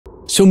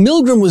So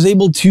Milgram was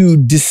able to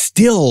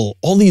distill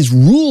all these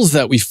rules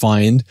that we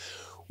find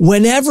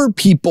whenever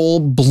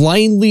people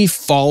blindly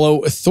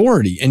follow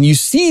authority. And you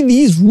see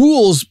these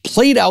rules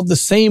played out the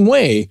same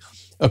way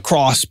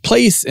across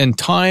place and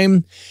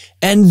time.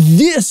 And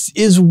this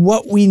is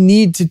what we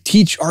need to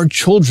teach our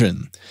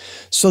children,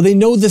 so they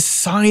know the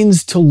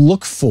signs to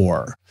look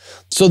for,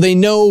 so they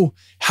know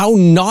how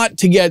not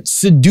to get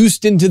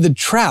seduced into the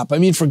trap. I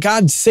mean, for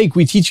God's sake,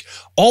 we teach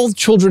all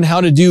children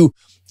how to do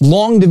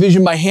long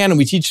division by hand, and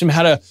we teach them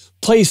how to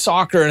play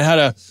soccer and how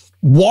to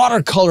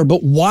watercolor.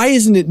 But why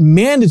isn't it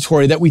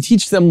mandatory that we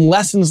teach them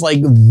lessons like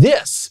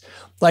this?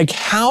 Like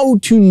how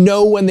to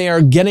know when they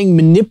are getting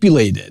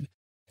manipulated,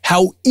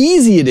 how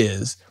easy it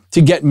is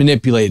to get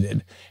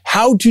manipulated,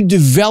 how to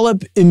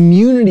develop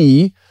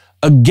immunity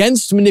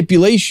against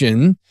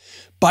manipulation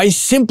by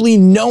simply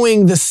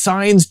knowing the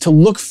signs to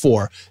look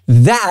for.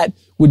 That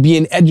would be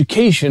an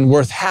education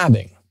worth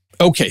having.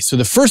 Okay, so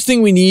the first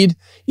thing we need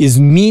is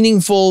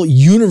meaningful,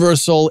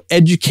 universal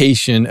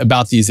education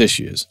about these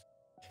issues.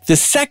 The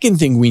second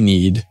thing we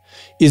need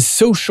is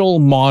social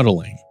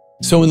modeling.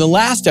 So in the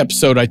last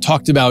episode, I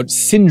talked about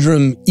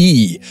Syndrome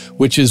E,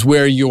 which is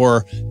where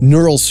your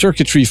neural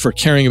circuitry for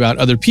caring about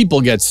other people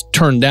gets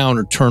turned down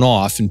or turned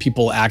off, and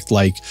people act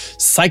like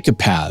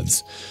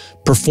psychopaths,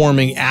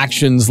 performing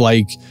actions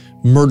like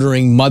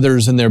murdering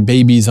mothers and their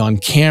babies on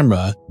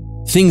camera,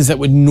 things that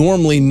would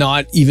normally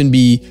not even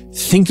be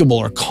thinkable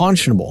or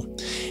conscionable.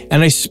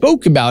 And I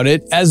spoke about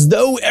it as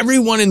though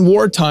everyone in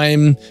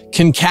wartime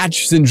can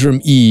catch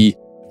Syndrome E,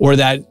 or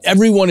that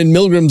everyone in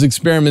Milgram's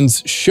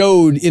experiments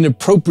showed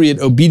inappropriate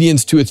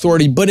obedience to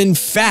authority. But in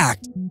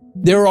fact,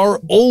 there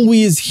are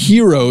always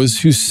heroes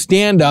who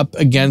stand up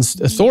against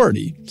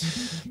authority.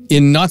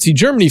 In Nazi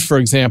Germany, for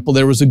example,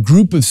 there was a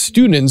group of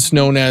students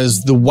known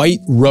as the White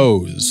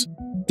Rose.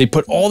 They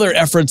put all their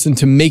efforts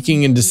into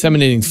making and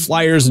disseminating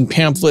flyers and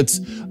pamphlets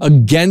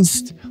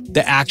against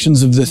the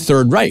actions of the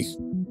Third Reich.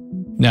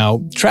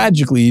 Now,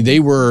 tragically, they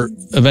were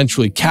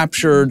eventually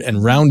captured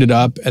and rounded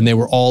up, and they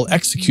were all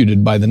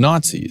executed by the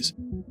Nazis.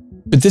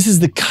 But this is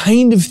the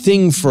kind of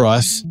thing for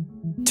us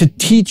to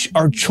teach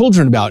our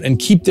children about and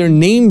keep their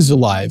names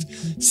alive,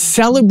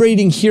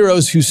 celebrating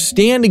heroes who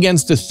stand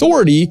against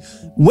authority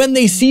when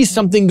they see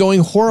something going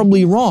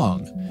horribly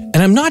wrong.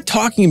 And I'm not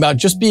talking about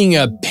just being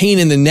a pain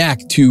in the neck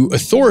to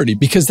authority,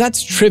 because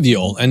that's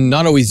trivial and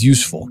not always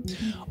useful.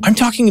 I'm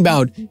talking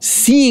about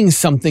seeing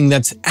something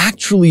that's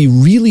actually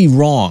really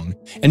wrong.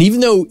 And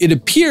even though it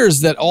appears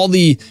that all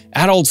the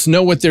adults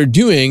know what they're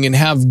doing and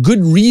have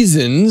good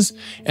reasons,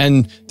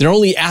 and they're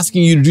only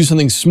asking you to do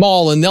something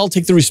small and they'll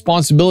take the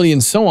responsibility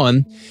and so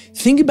on,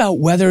 think about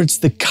whether it's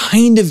the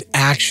kind of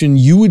action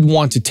you would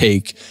want to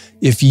take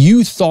if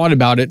you thought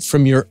about it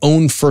from your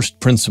own first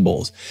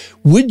principles.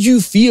 Would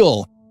you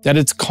feel that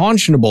it's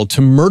conscionable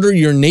to murder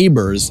your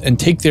neighbors and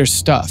take their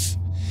stuff?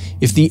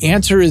 If the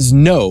answer is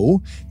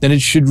no, then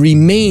it should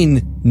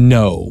remain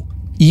no,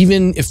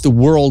 even if the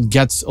world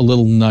gets a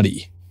little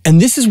nutty. And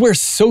this is where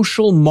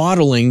social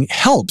modeling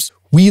helps.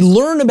 We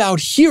learn about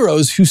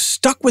heroes who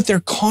stuck with their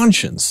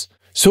conscience.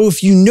 So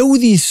if you know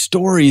these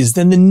stories,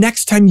 then the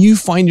next time you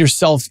find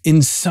yourself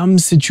in some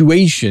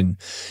situation,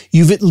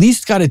 you've at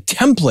least got a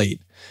template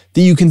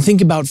that you can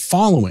think about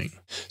following.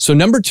 So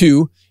number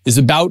 2 is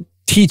about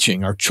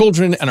teaching our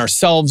children and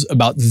ourselves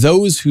about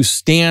those who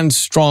stand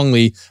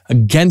strongly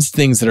against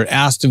things that are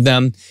asked of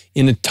them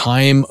in a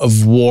time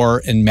of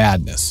war and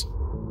madness.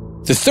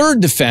 The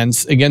third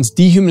defense against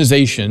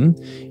dehumanization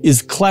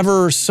is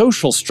clever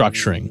social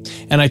structuring.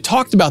 And I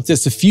talked about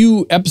this a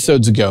few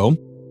episodes ago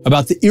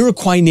about the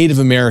Iroquois Native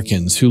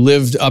Americans who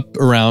lived up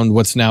around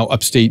what's now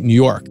upstate New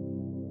York.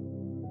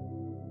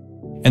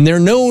 And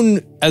they're known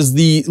as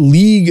the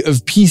League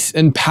of Peace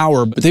and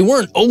Power, but they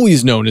weren't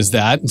always known as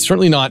that, and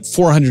certainly not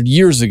 400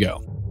 years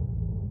ago.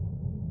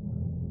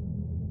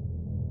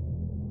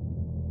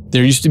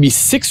 There used to be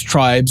 6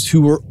 tribes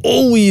who were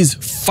always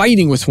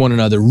fighting with one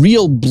another,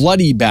 real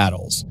bloody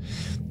battles.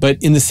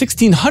 But in the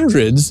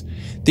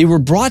 1600s, they were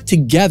brought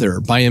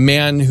together by a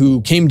man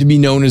who came to be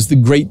known as the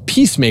Great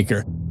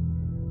Peacemaker.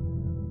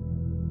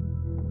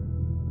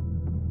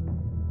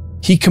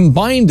 He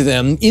combined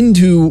them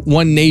into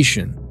one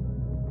nation.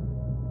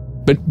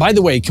 But by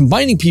the way,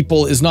 combining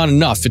people is not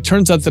enough. It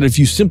turns out that if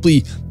you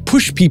simply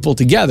push people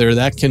together,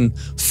 that can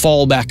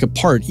fall back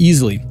apart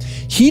easily.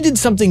 He did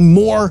something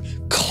more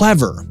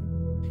clever.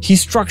 He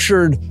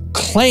structured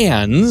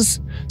clans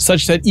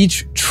such that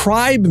each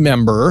tribe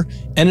member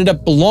ended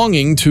up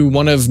belonging to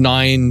one of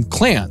 9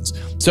 clans.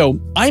 So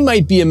I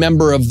might be a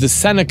member of the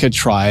Seneca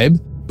tribe,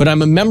 but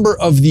I'm a member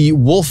of the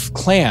Wolf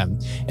clan.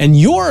 And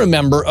you're a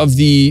member of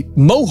the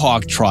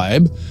Mohawk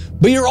tribe,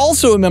 but you're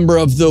also a member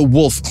of the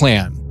Wolf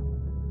clan.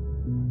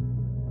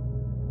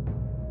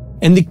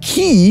 And the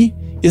key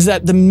is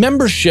that the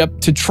membership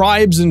to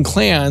tribes and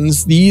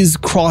clans, these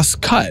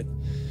cross-cut.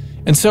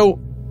 And so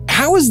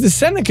how is the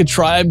Seneca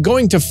tribe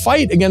going to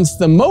fight against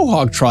the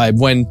Mohawk tribe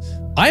when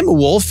I'm a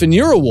wolf and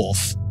you're a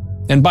wolf?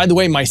 And by the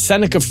way, my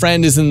Seneca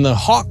friend is in the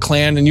Hawk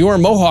clan and your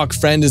Mohawk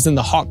friend is in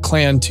the Hawk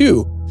clan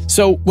too.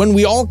 So when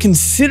we all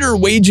consider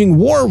waging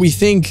war, we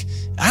think,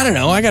 I don't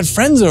know, I got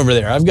friends over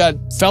there. I've got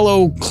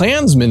fellow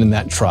clansmen in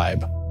that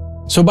tribe.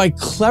 So by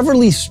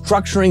cleverly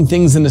structuring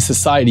things in a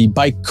society,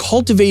 by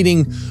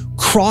cultivating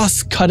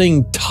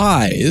cross-cutting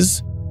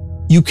ties,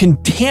 you can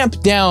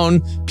tamp down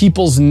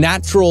people's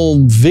natural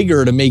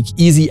vigor to make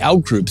easy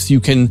outgroups. You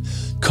can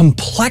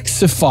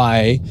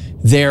complexify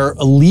their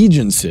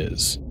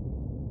allegiances.